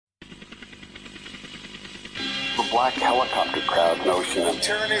black helicopter crowd notion that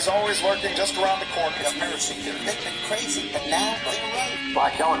tyranny's always lurking just around the corner. Conspiracy theory. They've been crazy, but now they're right.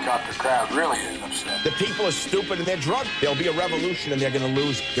 black helicopter crowd really is upset. The people are stupid and they're drunk. There'll be a revolution and they're going to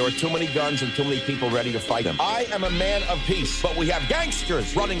lose. There are too many guns and too many people ready to fight them. I am a man of peace, but we have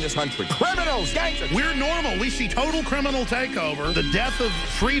gangsters running this country. Criminals, gangsters. We're normal. We see total criminal takeover, the death of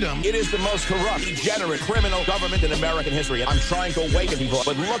freedom. It is the most corrupt, degenerate, criminal government in American history. I'm trying to awaken people,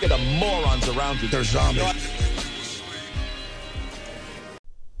 but look at the morons around you. They're zombies.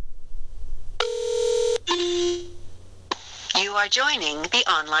 You are joining the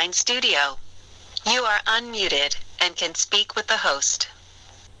online studio. You are unmuted and can speak with the host.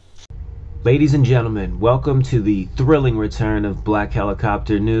 Ladies and gentlemen, welcome to the thrilling return of Black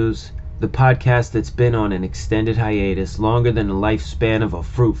Helicopter News, the podcast that's been on an extended hiatus longer than the lifespan of a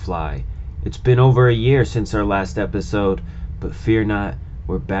fruit fly. It's been over a year since our last episode, but fear not,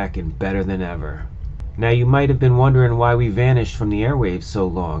 we're back and better than ever. Now you might have been wondering why we vanished from the airwaves so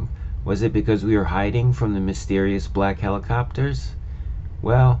long. Was it because we were hiding from the mysterious black helicopters?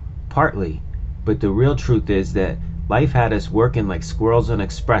 Well, partly, but the real truth is that life had us working like squirrels on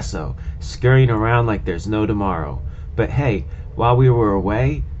espresso, scurrying around like there's no tomorrow. But hey, while we were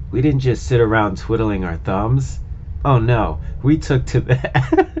away, we didn't just sit around twiddling our thumbs. Oh no, we took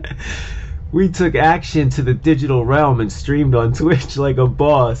action to the digital realm and streamed on Twitch like a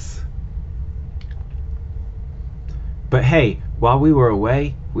boss. But hey, while we were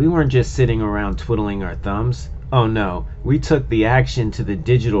away, we weren't just sitting around twiddling our thumbs. Oh no, we took the action to the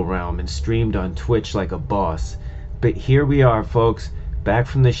digital realm and streamed on Twitch like a boss. But here we are, folks, back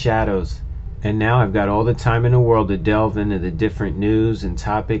from the shadows. And now I've got all the time in the world to delve into the different news and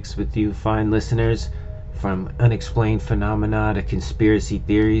topics with you fine listeners, from unexplained phenomena to conspiracy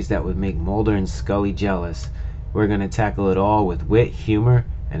theories that would make Mulder and Scully jealous. We're going to tackle it all with wit, humor,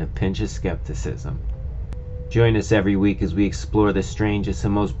 and a pinch of skepticism. Join us every week as we explore the strangest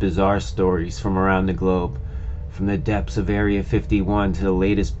and most bizarre stories from around the globe. From the depths of Area 51 to the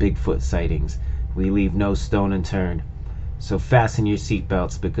latest Bigfoot sightings, we leave no stone unturned. So fasten your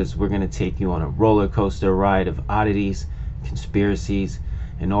seatbelts because we're going to take you on a roller coaster ride of oddities, conspiracies,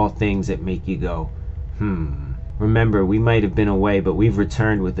 and all things that make you go, Remember, we might have been away, but we've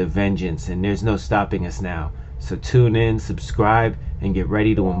returned with a vengeance, and there's no stopping us now. So tune in, subscribe, and get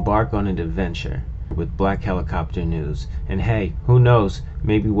ready to embark on an adventure with Black Helicopter News. And hey, who knows,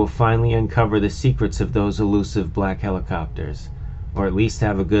 maybe we'll finally uncover the secrets of those elusive black helicopters, or at least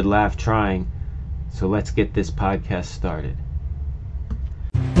have a good laugh trying. So let's get this podcast started.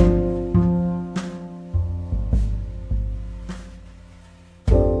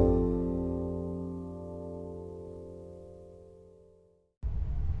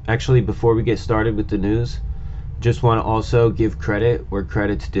 Actually, before we get started with the news, just want to also give credit where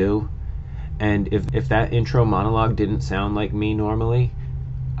credit's due. And if that intro monologue didn't sound like me normally,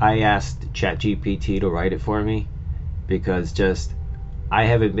 I asked ChatGPT to write it for me because I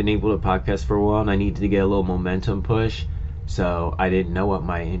haven't been able to podcast for a while and I needed to get a little momentum push. So I didn't know what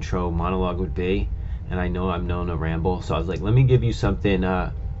my intro monologue would be. And I know I'm known to ramble. So I was like, let me give you something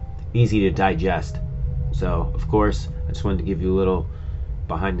easy to digest. So, of course, I just wanted to give you a little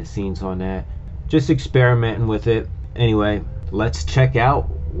behind the scenes on that. Just experimenting with it. Anyway, let's check out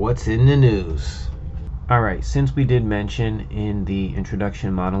what's in the news. Alright, since we did mention in the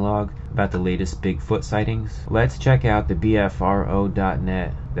introduction monologue about the latest Bigfoot sightings, let's check out the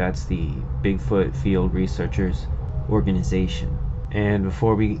BFRO.net. That's the Bigfoot Field Researchers Organization. And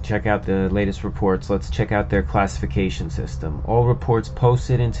before we check out the latest reports, let's check out their classification system. All reports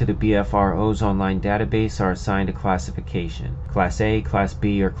posted into the BFRO's online database are assigned a classification: Class A, Class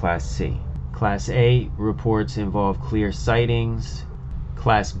B, or Class C. Class A reports involve clear sightings.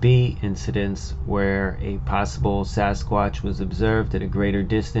 Class B, incidents where a possible Sasquatch was observed at a greater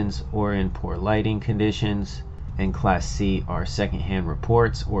distance or in poor lighting conditions. And Class C are second-hand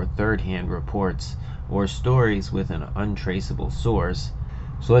reports or third-hand reports or stories with an untraceable source.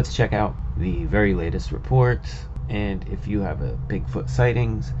 So let's check out the very latest reports. And if you have a Bigfoot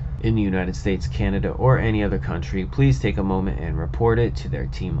sightings in the United States, Canada, or any other country, please take a moment and report it to their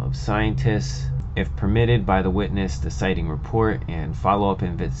team of scientists. If permitted by the witness, the sighting report and follow-up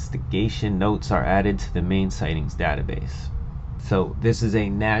investigation notes are added to the main sightings database. So this is a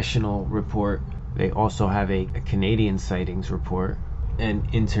national report. They also have a Canadian sightings report and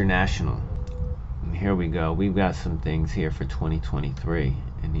international. And here we go. We've got some things here for 2023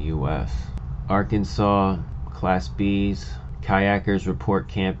 in the U.S. Arkansas, Class B's. Kayakers report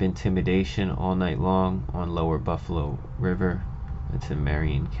camp intimidation all night long on Lower Buffalo River. That's in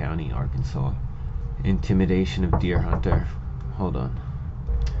Marion County, Arkansas. Intimidation of deer hunter. Hold on.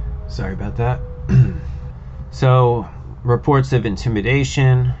 Sorry about that. So, reports of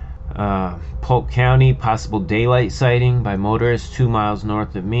intimidation. Polk County, possible daylight sighting by motorists 2 miles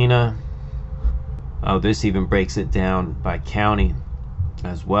north of Mena. Oh, this even breaks it down by county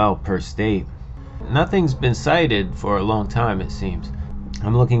as well, per state. Nothing's been cited for a long time, it seems.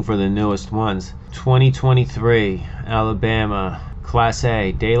 I'm looking for the newest ones. 2023, Alabama, Class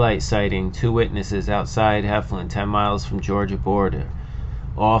A, daylight sighting, 2 witnesses outside Heflin, 10 miles from Georgia border,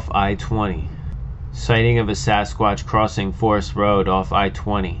 off I-20. Sighting of a Sasquatch crossing Forest Road off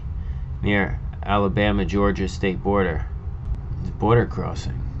I-20, near Alabama-Georgia state border. Border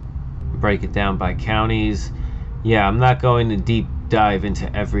crossing. Break it down by counties. Yeah, I'm not going to deep dive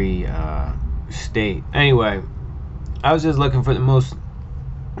into every state. Anyway, I was just looking for the most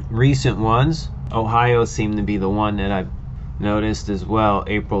recent ones. Ohio seemed to be the one that I noticed as well.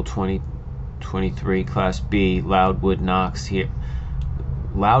 April 2023, Class B, Loudwood knocks here.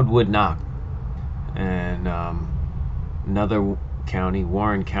 Loudwood knock. And another county,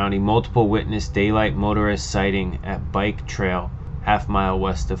 Warren County, multiple witness daylight motorist sighting at bike trail half-mile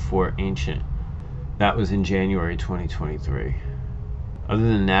west of Fort Ancient. That was in January 2023. Other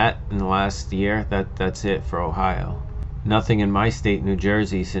than that, in the last year, that's it for Ohio. Nothing in my state, New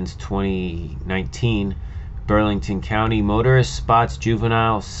Jersey, since 2019. Burlington County, motorist spots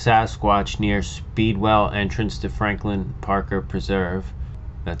juvenile Sasquatch near Speedwell entrance to Franklin Parker Preserve.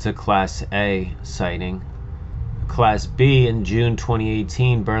 That's a Class A sighting. Class B in June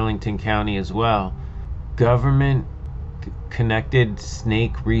 2018, Burlington County as well. Government connected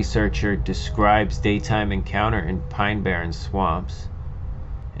snake researcher describes daytime encounter in Pine Barrens swamps.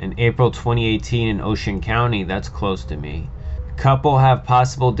 In April 2018 in Ocean County, that's close to me. Couple have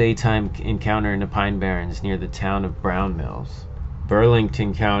possible daytime encounter in the Pine Barrens near the town of Brown Mills.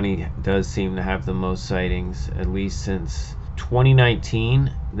 Burlington County does seem to have the most sightings, at least since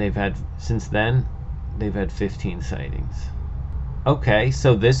 2019. Since then they've had 15 sightings. Okay,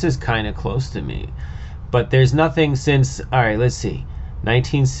 so this is kind of close to me, but there's nothing since, all right, let's see.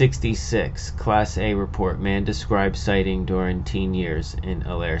 1966, Class A report, man described sighting during teen years in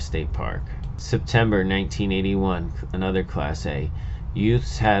Allaire State Park. September 1981, another Class A,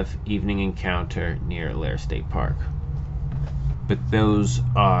 youths have evening encounter near Allaire State Park. But those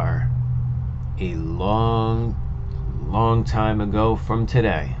are a long time ago from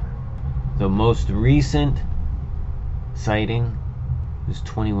today. The most recent sighting was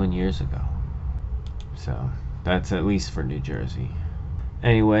 21 years ago. So that's at least for New Jersey.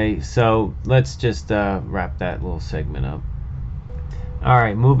 Anyway, so let's just wrap that little segment up.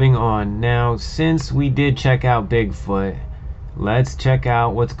 Alright, moving on. Now, since we did check out Bigfoot, let's check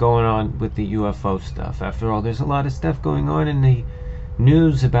out what's going on with the UFO stuff. After all, there's a lot of stuff going on in the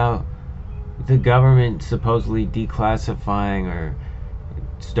news about the government supposedly declassifying or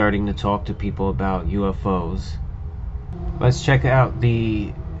starting to talk to people about UFOs. Let's check out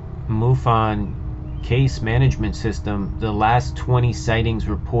the MUFON case management system, the last 20 sightings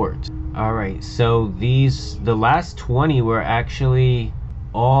report. Alright, so the last 20 were actually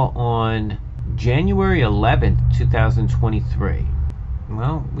all on January 11th, 2023.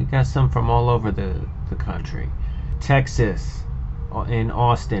 Well, we got some from all over the country. Texas, in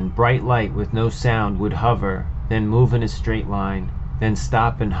Austin, bright light with no sound would hover, then move in a straight line, then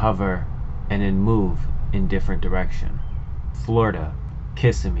stop and hover, and then move in different direction. Florida,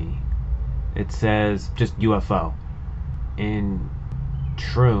 Kissimmee, it says just UFO. In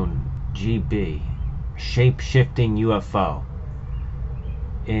Troon, GB, shape-shifting UFO.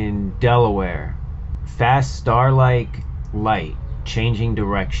 In Delaware, fast star-like light, changing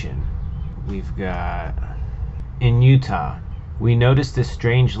direction. We've got in Utah, we noticed a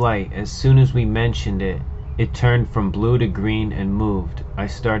strange light. As soon as we mentioned it, it turned from blue to green and moved. I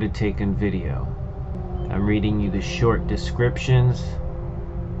started taking video. I'm reading you the short descriptions.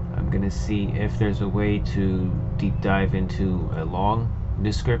 I'm gonna see if there's a way to deep dive into a long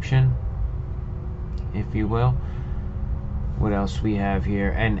description, if you will. What else we have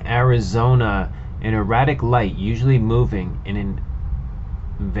here? In Arizona, an erratic light, usually moving in an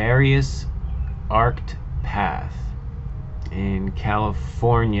various arced path. In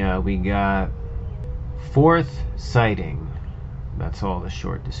California, we got fourth sighting. That's all the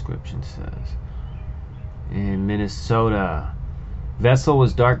short description says. In Minnesota, vessel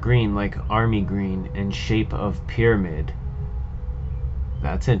was dark green like army green and shape of pyramid.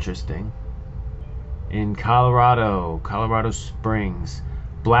 That's interesting. In Colorado Springs,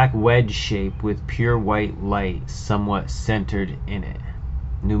 black wedge shape with pure white light somewhat centered in it.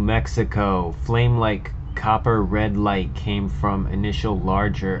 New Mexico, flame like copper red light came from initial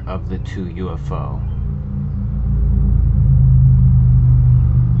larger of the two UFO.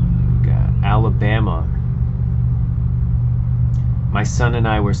 We got Alabama, My son and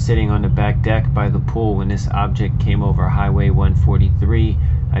I were sitting on the back deck by the pool when this object came over Highway 143.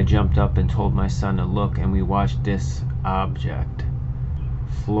 I jumped up and told my son to look, and we watched this object.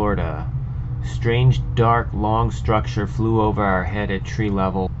 Florida. Strange, dark, long structure flew over our head at tree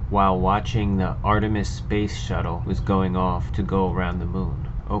level while watching the Artemis space shuttle was going off to go around the moon.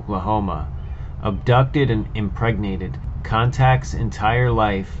 Oklahoma. Abducted and impregnated. Contacts entire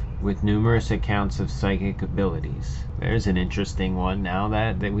life with numerous accounts of psychic abilities. There's an interesting one now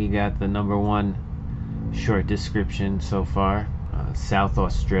that we got the number one short description so far. South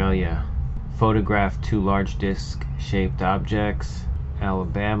Australia. Photographed 2 large disc-shaped objects.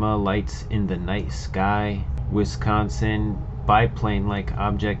 Alabama, lights in the night sky. Wisconsin, biplane-like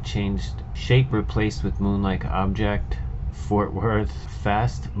object changed shape, replaced with moon-like object. Fort Worth,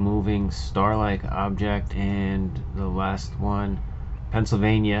 fast-moving star-like object. And the last one,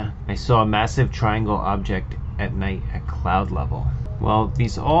 Pennsylvania, I saw a massive triangle object at night at cloud level. Well,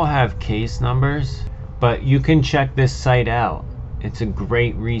 these all have case numbers, but you can check this site out. It's a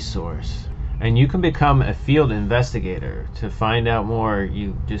great resource. And you can become a field investigator. To find out more,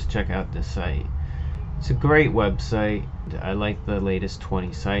 you just check out this site. It's a great website. I like the latest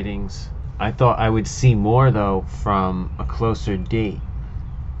 20 sightings. I thought I would see more though from a closer date.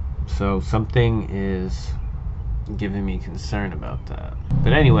 So something is giving me concern about that.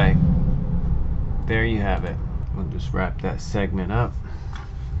 But anyway, there you have it. We'll just wrap that segment up.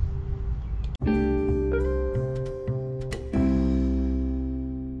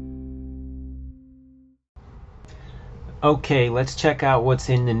 Okay, let's check out what's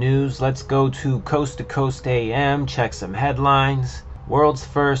in the news. Let's go to Coast AM, check some headlines. World's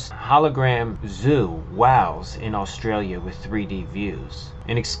first hologram zoo wows in Australia with 3D views.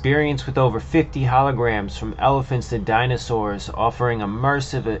 An experience with over 50 holograms from elephants to dinosaurs, offering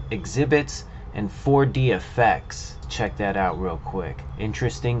immersive exhibits and 4D effects. Check that out real quick.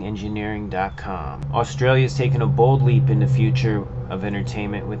 Interestingengineering.com. Australia's taken a bold leap in the future of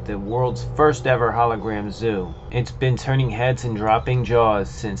entertainment with the world's first ever hologram zoo. It's been turning heads and dropping jaws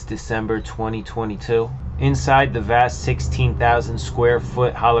since December 2022. Inside the vast 16,000 square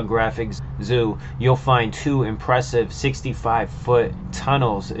foot holographic zoo, you'll find 2 impressive 65-foot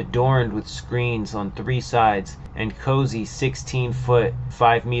tunnels adorned with screens on 3 sides and cozy 16-foot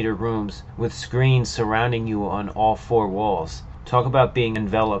 5-meter rooms with screens surrounding you on all 4 walls. Talk about being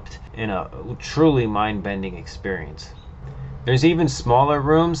enveloped in a truly mind-bending experience. There's even smaller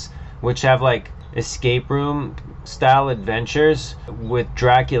rooms which have like escape room style adventures with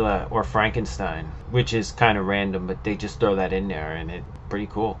Dracula or Frankenstein, which is kind of random, but they just throw that in there and it's pretty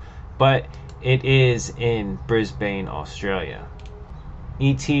cool. But it is in Brisbane, Australia.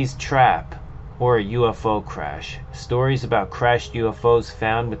 E.T.'s Trap, or a UFO crash. Stories about crashed UFOs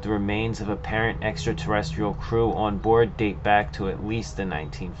found with the remains of apparent extraterrestrial crew on board date back to at least the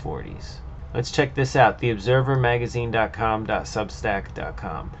 1940s. Let's check this out.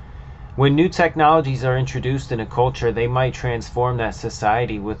 TheObserverMagazine.com.substack.com. When new technologies are introduced in a culture, they might transform that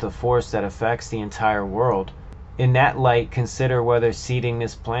society with a force that affects the entire world. In that light, consider whether seeding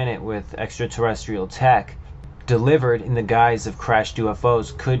this planet with extraterrestrial tech, delivered in the guise of crashed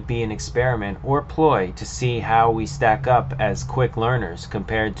UFOs, could be an experiment or ploy to see how we stack up as quick learners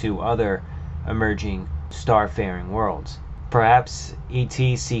compared to other emerging starfaring worlds. Perhaps ET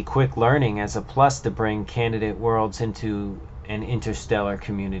see quick learning as a plus to bring candidate worlds into an interstellar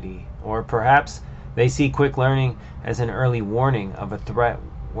community, or perhaps they see quick learning as an early warning of a threat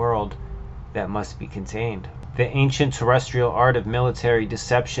world that must be contained. The ancient terrestrial art of military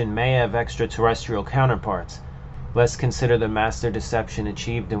deception may have extraterrestrial counterparts. Let's consider the master deception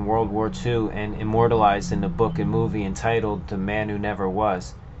achieved in World War II and immortalized in the book and movie entitled The Man Who Never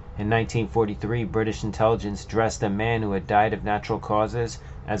Was. In 1943, British intelligence dressed a man who had died of natural causes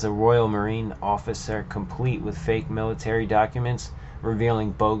as a Royal Marine officer, complete with fake military documents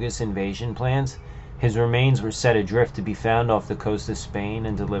revealing bogus invasion plans. His remains were set adrift to be found off the coast of Spain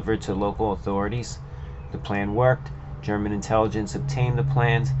and delivered to local authorities. The plan worked. German intelligence obtained the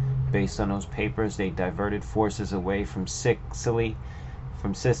plans. Based on those papers, they diverted forces away from Sicily,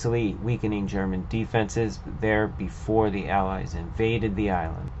 weakening German defenses there before the Allies invaded the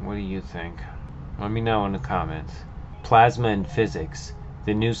island. What do you think? Let me know in the comments. Plasma and physics,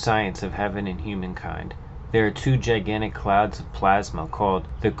 the new science of heaven and humankind. There are 2 gigantic clouds of plasma called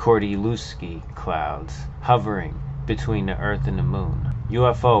the Kordylewski clouds, hovering between the Earth and the Moon.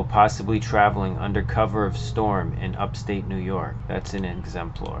 UFO possibly traveling under cover of storm in upstate New York. That's in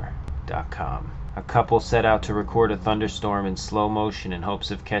Exemplar.com. A couple set out to record a thunderstorm in slow motion in hopes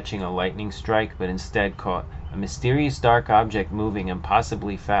of catching a lightning strike, but instead caught a mysterious dark object moving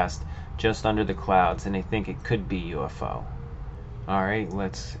impossibly fast just under the clouds, and they think it could be UFO. Alright,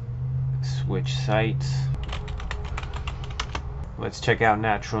 let's switch sites. Let's check out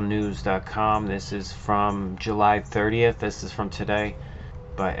naturalnews.com. This is from July 30th. This is from today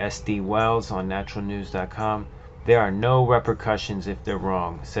by SD Wells on naturalnews.com. There are no repercussions if they're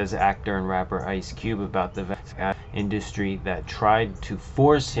wrong, says actor and rapper Ice Cube about the vaccine industry that tried to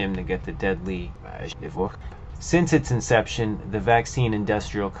force him to get the deadly. Since its inception, the vaccine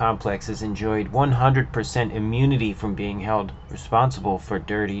industrial complex has enjoyed 100% immunity from being held responsible for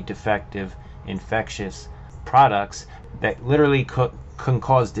dirty, defective, infectious products that literally can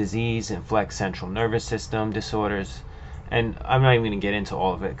cause disease, inflict central nervous system disorders, and I'm not even going to get into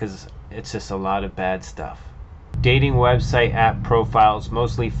all of it because it's just a lot of bad stuff. Dating website app profiles,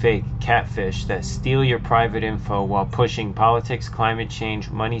 mostly fake catfish that steal your private info while pushing politics, climate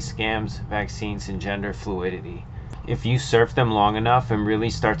change, money scams, vaccines, and gender fluidity. If you surf them long enough and really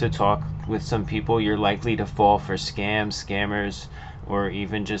start to talk with some people, you're likely to fall for scams, scammers, or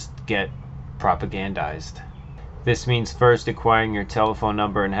even just get propagandized. This means first acquiring your telephone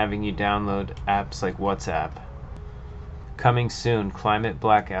number and having you download apps like WhatsApp. Coming soon, climate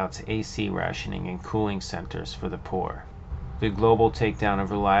blackouts, AC rationing, and cooling centers for the poor. The global takedown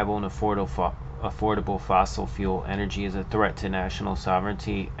of reliable and affordable fossil fuel energy is a threat to national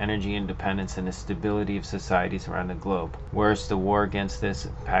sovereignty, energy independence, and the stability of societies around the globe. Worse, the war against this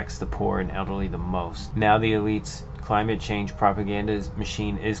impacts the poor and elderly the most. Now the elites' climate change propaganda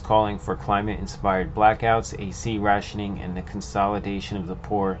machine is calling for climate-inspired blackouts, AC rationing, and the consolidation of the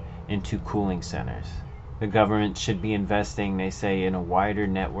poor into cooling centers. The government should be investing, they say, in a wider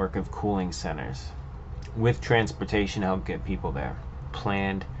network of cooling centers with transportation to help get people there.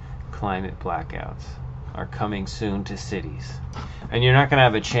 Planned climate blackouts are coming soon to cities. And you're not going to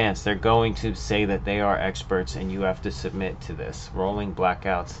have a chance. They're going to say that they are experts and you have to submit to this. Rolling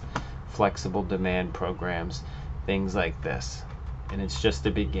blackouts, flexible demand programs, things like this. And it's just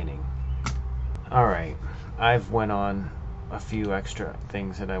the beginning. Alright, I've went on a few extra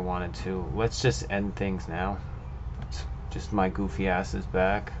things that I wanted to. Let's just end things now. It's just my goofy ass is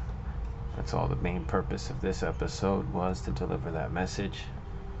back. That's all the main purpose of this episode was, to deliver that message.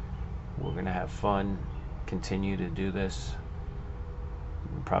 We're gonna have fun, continue to do this.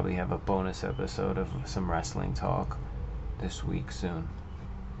 We'll probably have a bonus episode of some wrestling talk this week soon.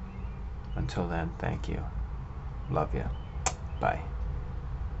 Until then, thank you. Love you. Bye.